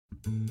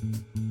This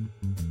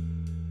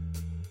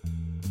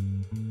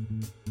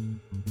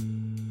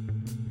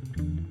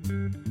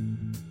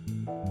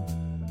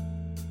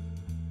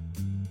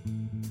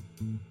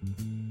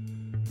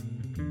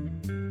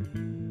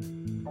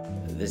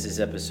is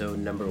episode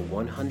number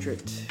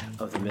 100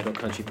 of the Middle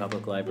Country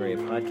Public Library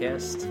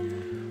podcast.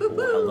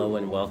 Well, hello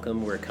and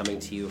welcome. We're coming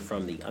to you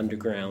from the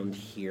underground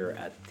here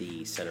at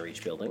the Center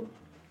Reach building.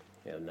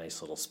 We have a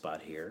nice little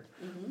spot here.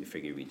 We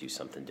figured we'd do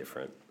something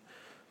different,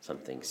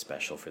 something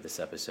special for this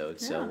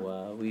episode. Yeah.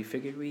 So we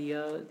figured we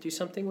do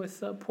something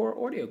with poor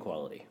audio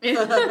quality.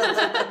 We're going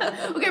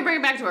to bring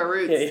it back to our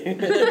roots.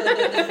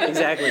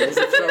 Exactly. This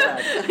is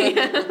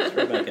a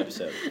throwback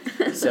episode.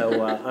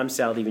 So I'm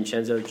Sal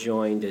DiVincenzo,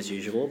 joined as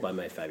usual by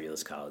my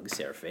fabulous colleague,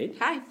 Sarah Fate.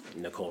 Hi.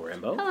 Nicole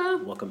Rambo. Hello.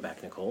 Welcome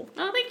back, Nicole.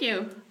 Oh, thank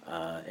you.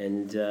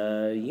 And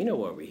you know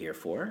what we're here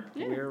for.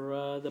 Yeah.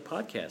 We're the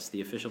podcast,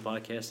 the official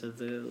podcast of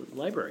the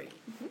library.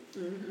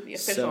 Mm-hmm. The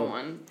official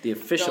one. The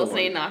official one. Don't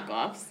say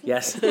knockoffs.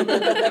 Yes.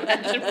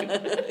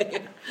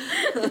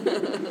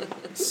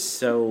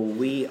 So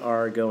we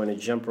are going to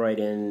jump right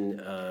in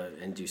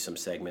and do some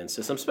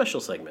segments, some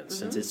special segments.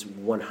 Since it's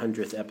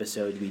 100th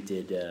episode,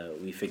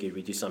 we figured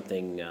we'd do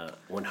something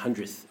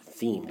 100th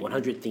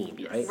themed,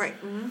 yes. Right? Right.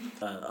 Mm-hmm.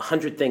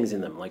 100 things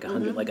in them, like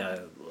 100, like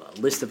a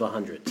list of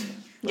 100. Right?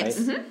 Yes.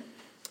 Mm-hmm.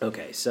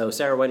 Okay, so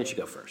Sarah, why don't you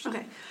go first?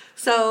 Okay,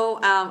 so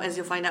as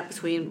you'll find out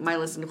between my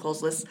list and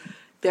Nicole's list,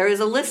 there is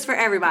a list for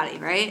everybody,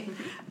 right?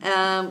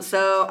 Mm-hmm.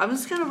 So I'm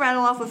just going to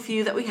rattle off a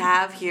few that we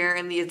have here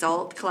in the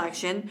adult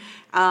collection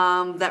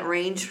that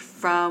range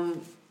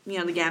from,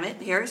 the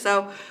gamut here.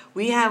 So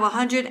we have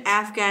 100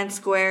 Afghan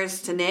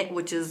squares to knit,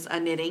 which is a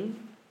knitting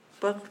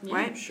book,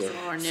 right? Sure.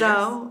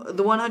 So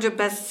the 100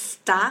 best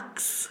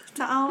stocks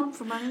to own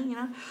for money,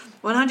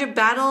 100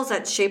 battles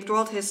that shaped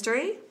world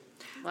history.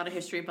 A lot of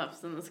history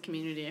buffs in this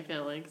community, I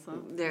feel like.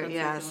 So there,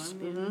 yes. Like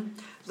the one. Mm-hmm.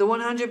 The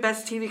 100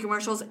 best TV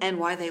commercials and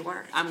why they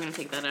work. I'm going to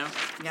take that out.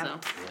 Yep. So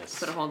yes.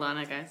 Put a hold on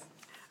it, guys.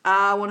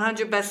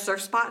 100 best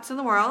surf spots in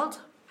the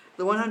world.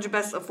 The 100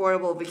 best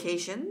affordable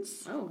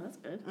vacations. Oh, that's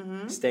good.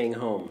 Mm-hmm. Staying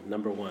home,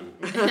 number one.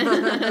 It's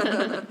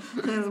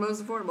the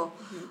most affordable.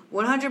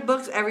 100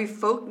 books every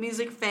folk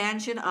music fan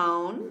should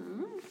own.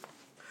 Mm-hmm.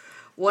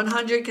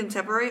 100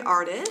 contemporary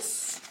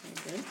artists.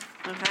 Very good.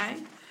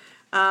 Okay.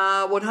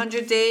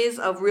 100 days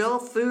of real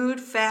food,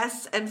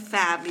 fast and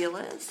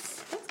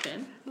fabulous. That's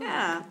good.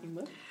 Yeah.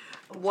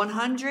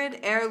 100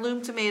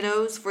 heirloom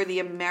tomatoes for the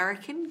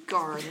American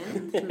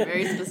garden.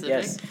 Very specific.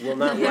 Yes, will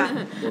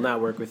not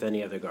work with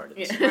any other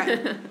gardens. Yeah.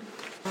 Right.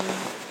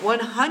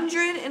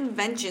 100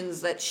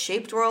 inventions that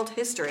shaped world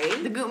history.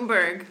 The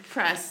Gutenberg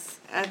press.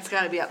 That's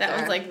got to be up that there.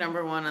 That was like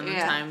number one on the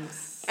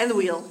Times. And the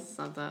wheel. It's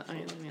not that. Oh,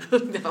 yeah.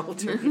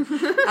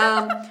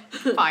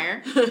 No.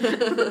 Fire.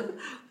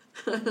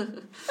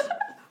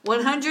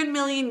 100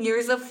 million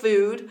years of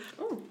food.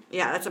 Oh.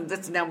 Yeah,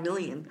 that's now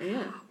million.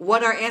 Yeah.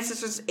 What our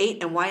ancestors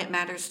ate and why it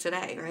matters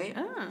today, right?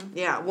 Ah.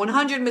 Yeah,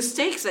 100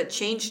 mistakes that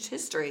changed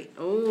history.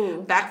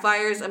 Oh.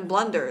 Backfires and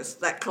blunders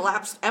that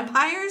collapsed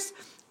empires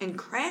and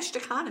crashed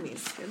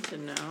economies. Good to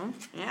know.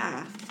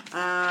 Yeah.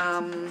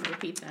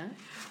 Repeat that.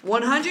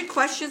 100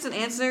 questions and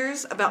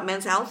answers about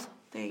men's health.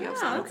 There you go.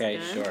 Oh, Okay,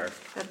 good. sure.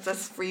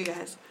 That's for you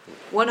guys.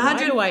 100.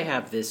 Why do I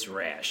have this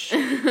rash?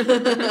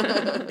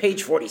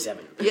 Page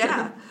 47.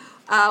 Yeah.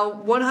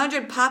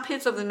 100 pop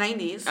hits of the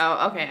 90s.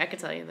 Oh, okay. I could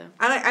tell you, though.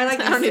 I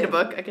like I don't need a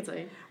book. I could tell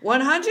you.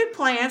 100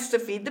 plants to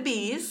feed the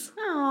bees.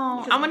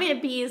 Oh, I'm going to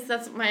get bees.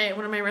 That's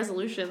one of my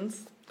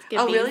resolutions. Get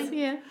Oh, bees. really?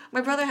 Yeah.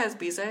 My brother has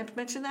bees. I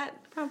mentioned that?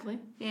 Probably.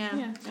 Yeah.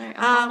 Yeah. All right.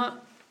 I'll call him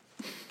up.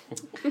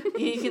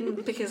 You can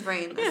pick his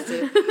brain. Let's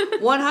do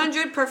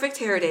 100 perfect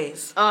hair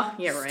days. Oh,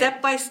 yeah, right.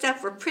 Step by step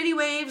for pretty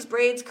waves,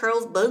 braids,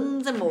 curls,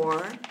 buns, and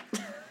more.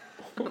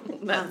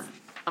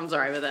 I'm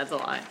sorry, but that's a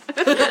lie.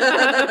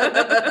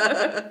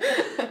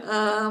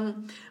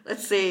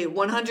 Let's see.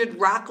 100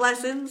 rock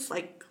lessons,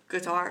 like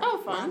guitar. Oh,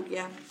 fun.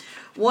 Yeah.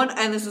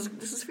 And this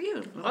is for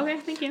you. Okay,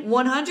 thank you.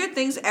 100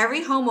 things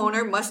every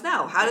homeowner must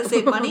know: how to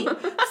save money,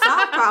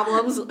 solve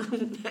problems,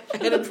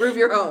 and improve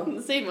your home.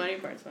 The save money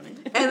part's funny.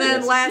 And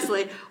then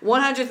lastly,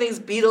 100 things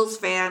Beatles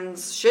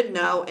fans should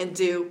know and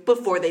do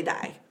before they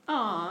die.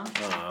 Aw.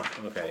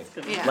 Okay.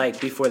 Yeah. Like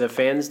before the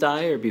fans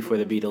die or before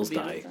the Beatles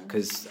die?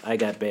 Because I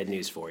got bad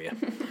news for you.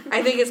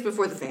 I think it's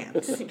before the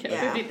fans.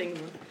 Yeah. 50 things.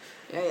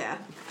 Yeah.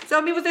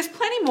 So, but there's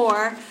plenty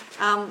more.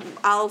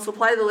 I'll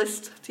supply the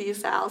list to you,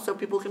 Sal, so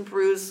people can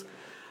peruse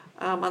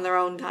on their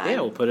own time.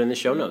 Yeah, we'll put it in the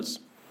show notes.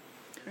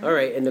 All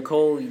right, and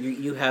Nicole,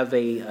 you have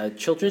a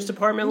children's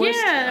department list?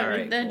 Yeah, all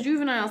right, the cool.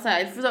 juvenile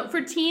side.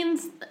 For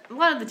teens, a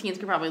lot of the teens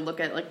could probably look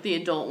at like the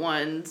adult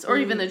ones or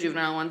even the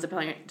juvenile ones,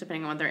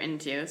 depending on what they're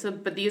into. So,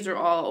 but these are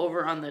all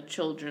over on the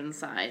children's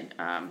side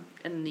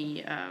in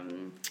the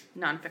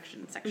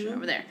nonfiction section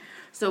over there.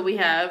 So we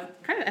have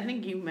I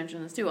think you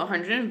mentioned this too,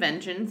 100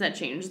 inventions that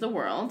changed the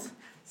world.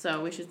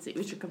 So we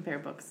should compare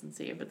books and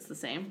see if it's the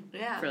same.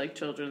 Yeah. For like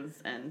children's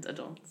and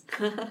adults.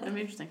 That'd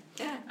be interesting.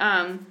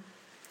 Yeah.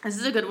 This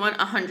is a good one.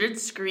 100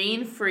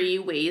 screen-free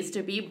ways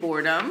to beat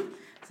boredom.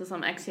 So So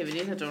some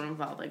activities that don't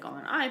involve like going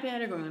on an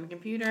iPad or going on a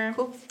computer.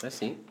 Cool.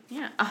 That's neat.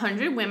 Yeah.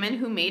 100 women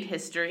who made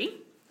history.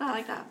 I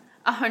like that.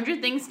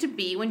 100 things to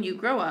be when you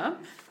grow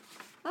up.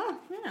 Oh,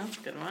 Yeah, that's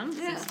a good one.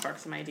 Yeah. Spark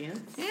some ideas.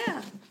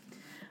 yeah.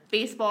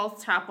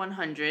 Baseball's top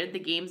 100, the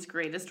game's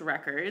greatest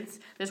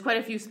records. There's quite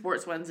a few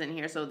sports ones in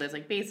here. So there's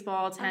like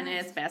baseball,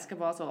 tennis,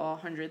 basketball, so all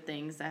 100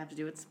 things that have to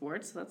do with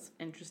sports. So that's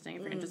interesting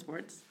if you're into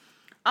sports.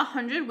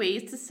 100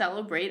 ways to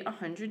celebrate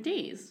 100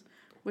 days,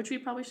 which we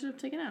probably should have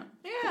taken out.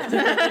 Yeah.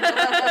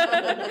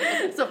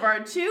 So for our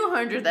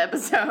 200th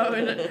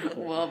episode,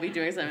 we'll be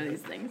doing some of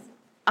these things.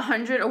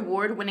 100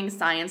 award-winning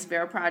science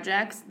fair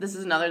projects. This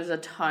is another. There's a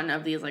ton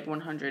of these like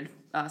 100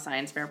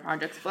 science fair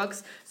projects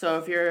books. So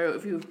if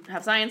you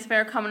have science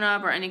fair coming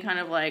up or any kind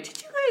of like,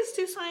 Did you guys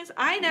do science?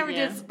 I never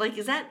Yeah. did. Like,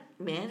 is that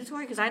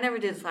mandatory? Because I never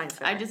did science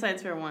fair. I did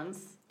science fair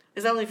once.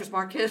 Is that only for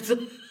smart kids?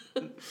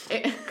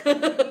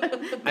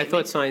 I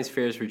thought science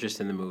fairs were just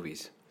in the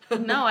movies.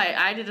 No,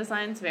 I did a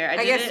science fair.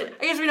 I guess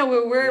we know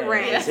where we're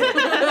raised.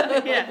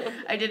 Yeah,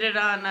 I did it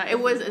on. It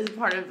was as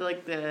part of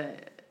like the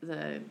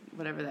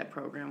whatever that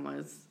program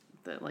was,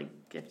 the like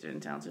gifted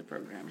and talented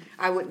program.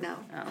 I wouldn't know.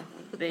 Oh,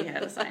 they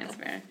had a science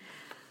fair.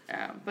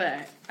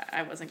 But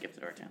I wasn't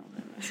gifted or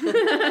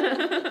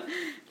talented.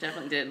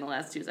 Definitely did in the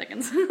last 2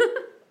 seconds.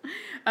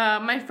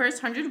 My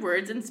first 100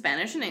 words in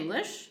Spanish and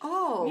English.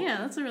 Oh. Yeah,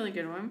 that's a really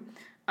good one.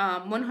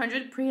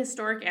 100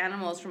 prehistoric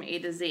animals from A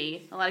to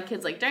Z. A lot of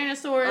kids like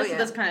dinosaurs. Oh, So yeah.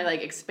 this kind of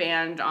like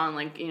expand on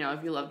like, you know,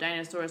 if you love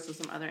dinosaurs, so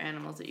some other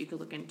animals that you could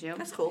look into.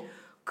 That's cool.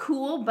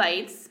 Cool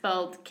Bites,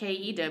 spelled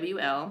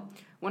Kewl.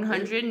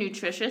 100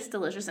 nutritious,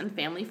 delicious, and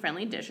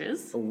family-friendly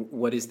dishes.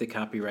 What is the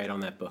copyright on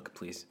that book,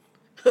 please?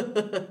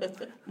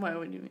 Why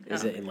would you?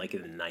 Is it in like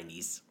in the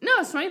 90s? No,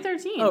 it's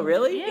 2013. Oh,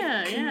 really?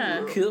 Yeah,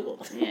 yeah.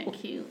 Cool. Yeah,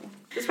 cute.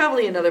 There's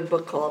probably another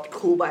book called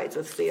Cool Bites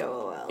with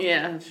COOL.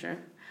 Yeah, sure.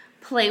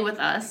 Play with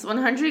Us.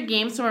 100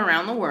 games from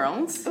around the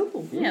world.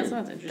 Oh. Yeah, so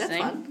that's interesting.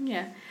 That's fun.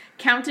 Yeah.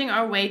 Counting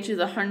our way to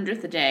the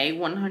 100th day,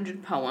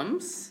 100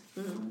 poems.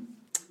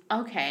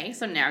 Okay,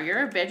 so now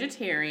you're a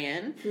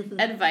vegetarian.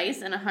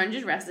 Advice and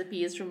 100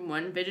 recipes from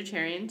one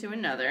vegetarian to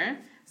another.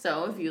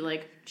 So if you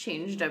like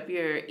changed up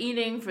your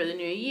eating for the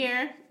new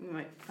year, you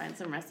might find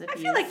some recipes. I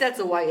feel like that's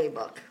a YA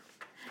book.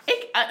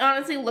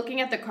 Honestly, looking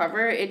at the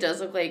cover, it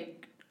does look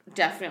like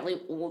definitely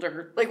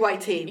older. Like YA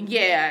teen.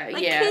 Yeah,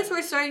 Like yeah. kids who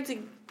are starting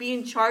to be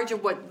in charge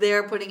of what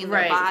they're putting in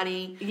their Right.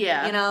 body.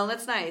 Yeah. You know,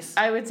 that's nice.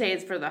 I would say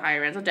it's for the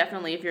higher end. So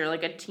definitely if you're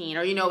like a teen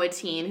or you know a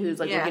teen who's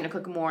like Yeah. looking to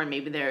cook more and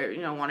maybe they're,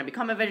 you know, want to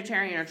become a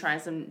vegetarian or try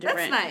some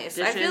different nice.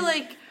 I dishes, feel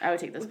like I would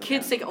take this book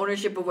Kids out. take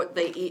ownership of what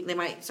they eat and they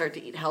might start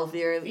to eat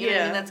healthier. You know what I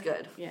Yeah. mean? That's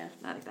good. Yeah.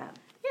 I like that.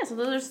 Yeah, so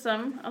those are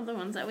some of the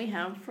ones that we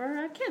have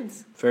for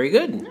kids. Very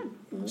good.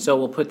 So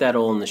we'll put that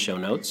all in the show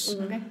notes,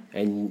 Okay.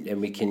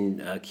 and we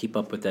can keep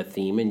up with that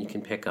theme, and you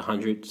can pick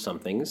 100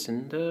 somethings,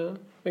 and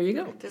there you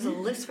go. There's a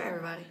list for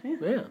everybody.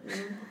 Yeah.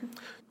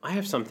 I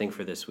have something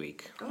for this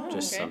week.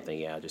 Just okay. something,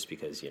 yeah, just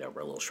because, you know,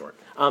 we're a little short.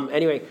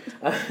 Anyway,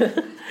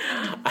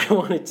 I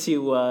wanted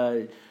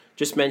to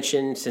just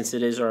mention, since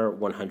it is our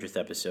 100th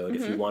episode,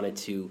 if you wanted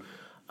to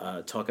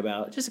talk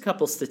about just a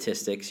couple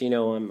statistics. You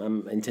know,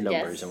 I'm into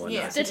numbers Yes. and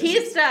whatnot. Yeah.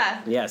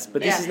 Statista. Yes,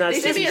 but this is not They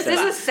should be a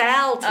statistics. This is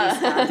Sal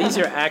Tista. These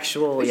are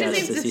actual, We should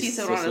yes, name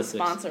Statista want to statistics.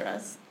 sponsor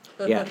us.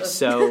 Yeah,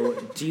 so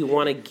do you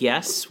want to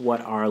guess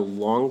what our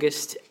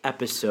longest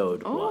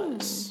episode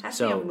was? Has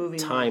to be a So movie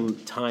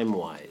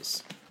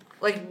time-wise.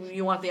 Like,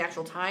 you want the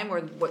actual time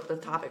or what the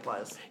topic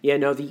was? Yeah,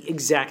 no, the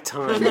exact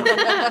time.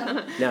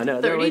 No,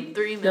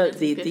 33 minutes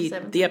and the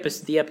 57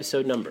 the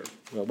episode number.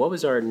 Well, what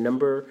was our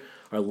number?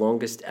 Our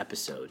longest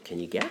episode. Can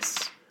you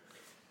guess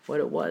what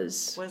it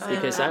was? Was it,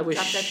 Because I was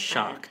Top Dead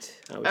shocked.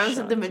 I was at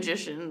shocked. the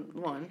magician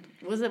one.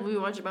 Was that we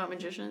watched about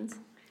magicians?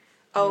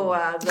 Oh,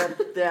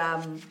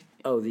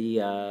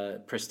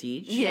 the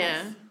Prestige.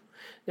 Yeah.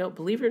 No,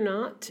 believe it or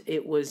not,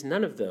 it was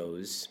none of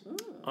those.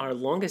 Our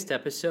longest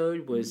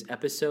episode was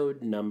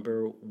episode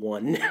number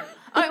 1.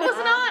 Oh, I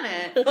wasn't on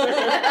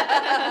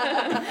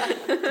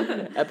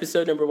it.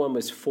 Episode number 1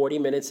 was 40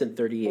 minutes and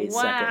 38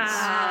 seconds.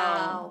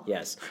 Wow.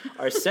 Yes.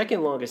 Our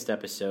second longest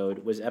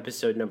episode was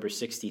episode number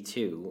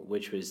 62,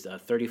 which was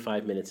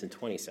 35 minutes and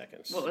 20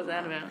 seconds. What was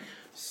that about?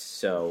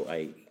 So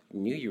I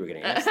knew you were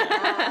going to ask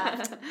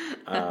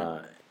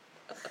that.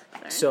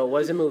 So it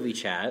was a movie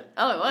chat,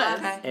 Oh, it was.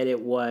 Okay. and it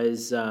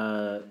was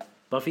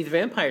Buffy the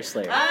Vampire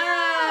Slayer.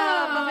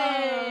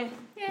 Oh,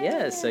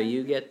 Yeah, so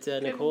you get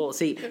Nicole.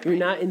 See, you're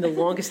not in the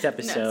longest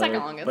episode, second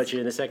longest. but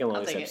you're in the second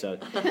longest take it.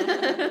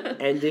 episode.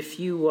 And if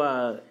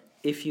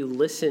you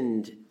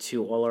listened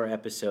to all our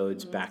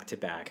episodes back to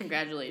back,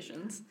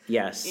 Congratulations.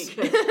 yes,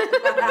 You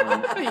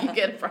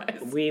get a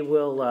prize. we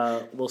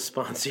will we'll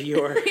sponsor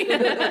your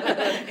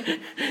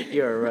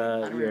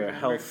your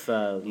health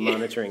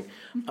monitoring.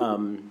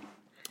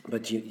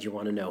 But do you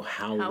want to know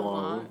how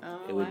long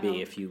it would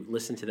be if you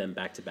listen to them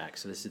back to back?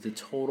 So this is the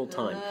total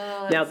time.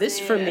 Now this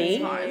for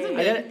me,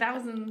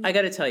 I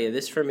got to tell you,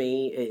 this for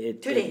me,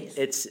 2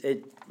 days.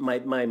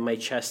 My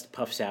chest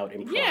puffs out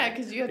in pride. Yeah,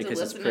 because you have to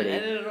listen and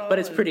edit it all. But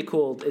it's pretty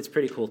cool. It's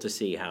pretty cool to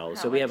see how.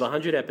 So we have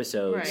 100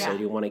 episodes. Right. So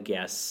do you want to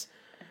guess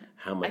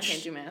how much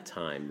can't do math.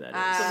 time that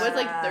is? So what's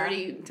like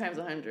 30 times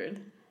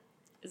 100?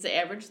 Is the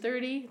average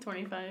 30,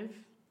 25?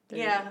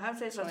 30, Yeah, I'd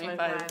say so.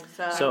 25.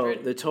 So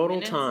the total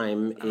minutes?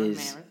 time Oh,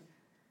 is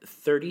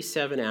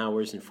 37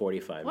 hours and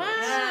 45 minutes.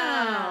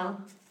 Wow.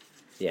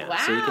 Yeah, Wow,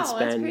 so you can that's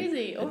spend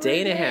crazy. a Over day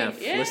and a a day.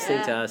 half Yeah.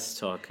 listening to us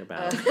talk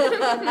about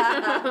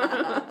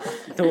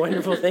the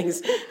wonderful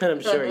things that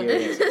I'm sure you're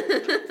into.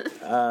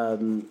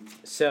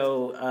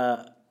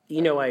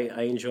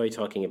 I enjoy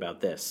talking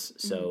about this.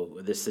 So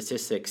the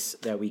statistics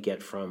that we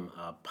get from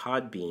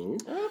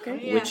Podbean,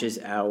 Okay. which is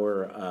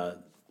our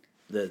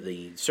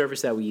the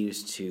service that we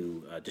use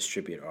to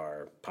distribute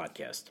our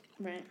podcast.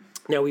 Right.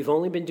 Now, we've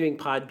only been doing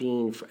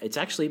Podbean, it's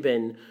actually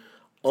been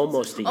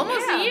almost a year.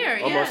 Almost a year.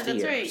 Yeah, Almost a that's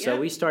year. right. So yeah.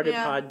 we started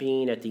Yeah.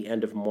 Podbean at the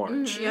end of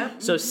March. Yeah.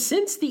 So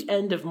since the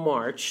end of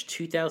March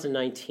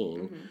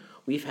 2019,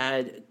 we've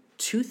had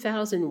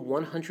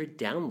 2,100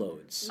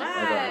 downloads of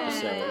our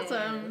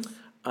episode.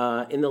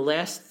 Awesome. In the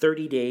last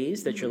 30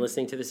 days that you're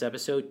listening to this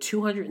episode,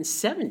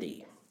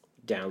 270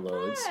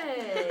 downloads.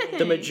 Hey.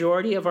 The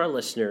majority of our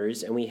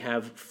listeners, and we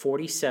have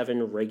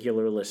 47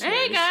 regular listeners,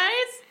 Hey guys.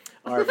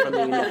 are from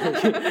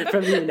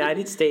from the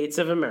United States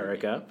of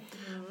America.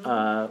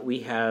 We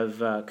have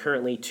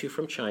currently 2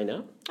 from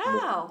China,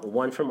 Oh.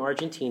 1 from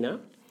Argentina,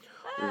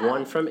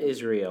 1 from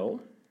Israel,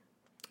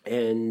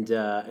 and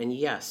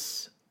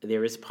yes,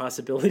 there is a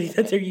possibility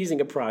that they're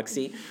using a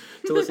proxy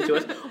to listen to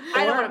us.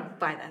 I don't want to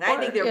buy that. I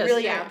think they're yes,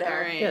 really yeah, out there.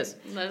 All right. Yes.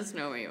 Let us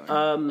know where you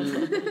are.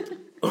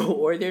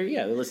 Or they're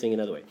listening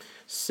another way.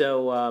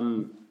 So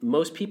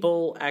most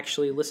people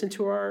actually listen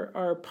to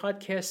our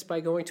podcast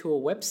by going to a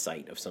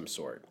website of some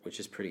sort, which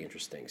is pretty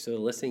interesting. So they're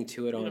listening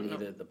to it on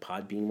either the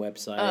Podbean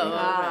website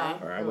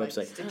or our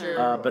website.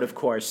 Stitcher. But of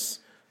course,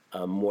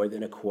 more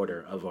than a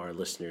quarter of our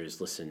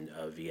listeners listen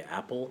via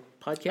Apple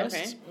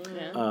Podcasts,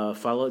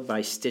 followed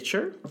by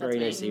Stitcher. Very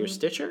nice to hear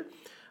Stitcher.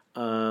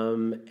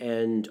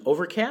 And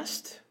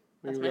Overcast.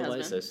 I didn't my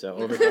realize husband. this. So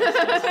Overcast.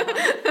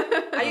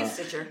 I use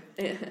Stitcher.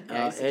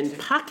 And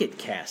Pocket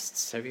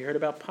Casts. Have you heard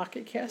about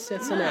Pocket Casts?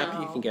 That's an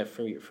app you can get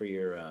for your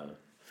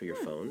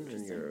phone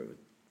and your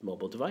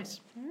mobile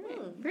device.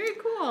 Very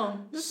cool.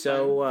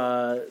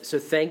 So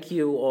thank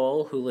you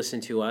all who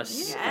listen to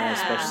us,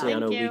 especially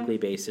on a Thank you. weekly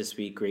basis.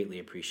 We greatly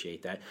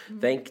appreciate that.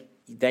 Thank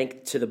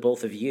to the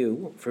both of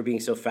you for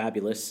being so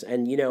fabulous.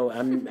 And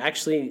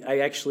I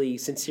actually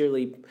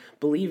sincerely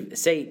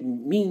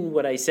mean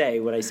what I say.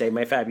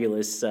 My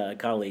fabulous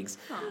colleagues,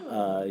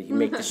 you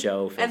make the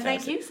show fantastic. And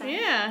thank you, Sam.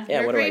 Yeah. Yeah,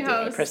 you're what a do I great do?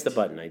 I host. press the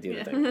button. I do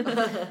the thing.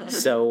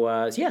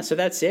 So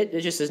that's it.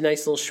 It's just a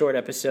nice little short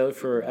episode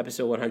for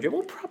episode 100.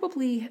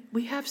 We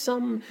have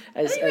some.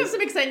 I think we have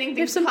some exciting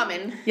things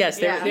coming. Yes,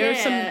 there are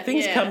some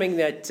things Yeah. coming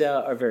that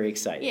are very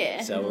exciting.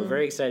 Yeah. So we're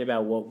very excited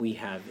about what we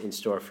have in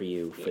store for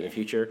you for the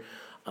future.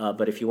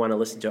 But if you want to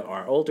listen to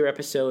our older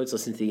episodes,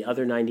 listen to the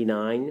other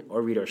 99,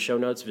 or read our show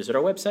notes, visit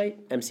our website,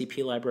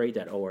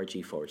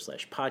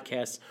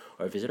 mcplibrary.org/podcasts,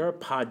 or visit our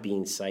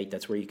Podbean site.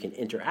 That's where you can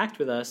interact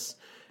with us,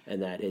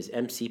 and that is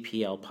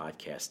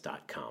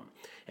mcplpodcast.com.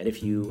 And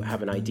if you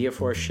have an idea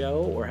for a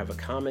show or have a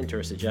comment or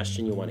a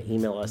suggestion, you want to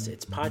email us,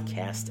 it's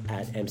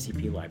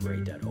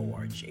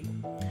podcast@mcplibrary.org.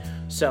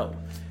 So,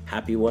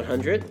 happy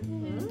 100.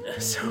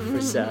 So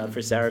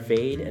for Sarah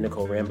Fade and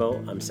Nicole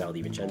Rambo, I'm Sal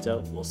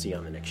DiVincenzo. We'll see you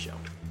on the next show.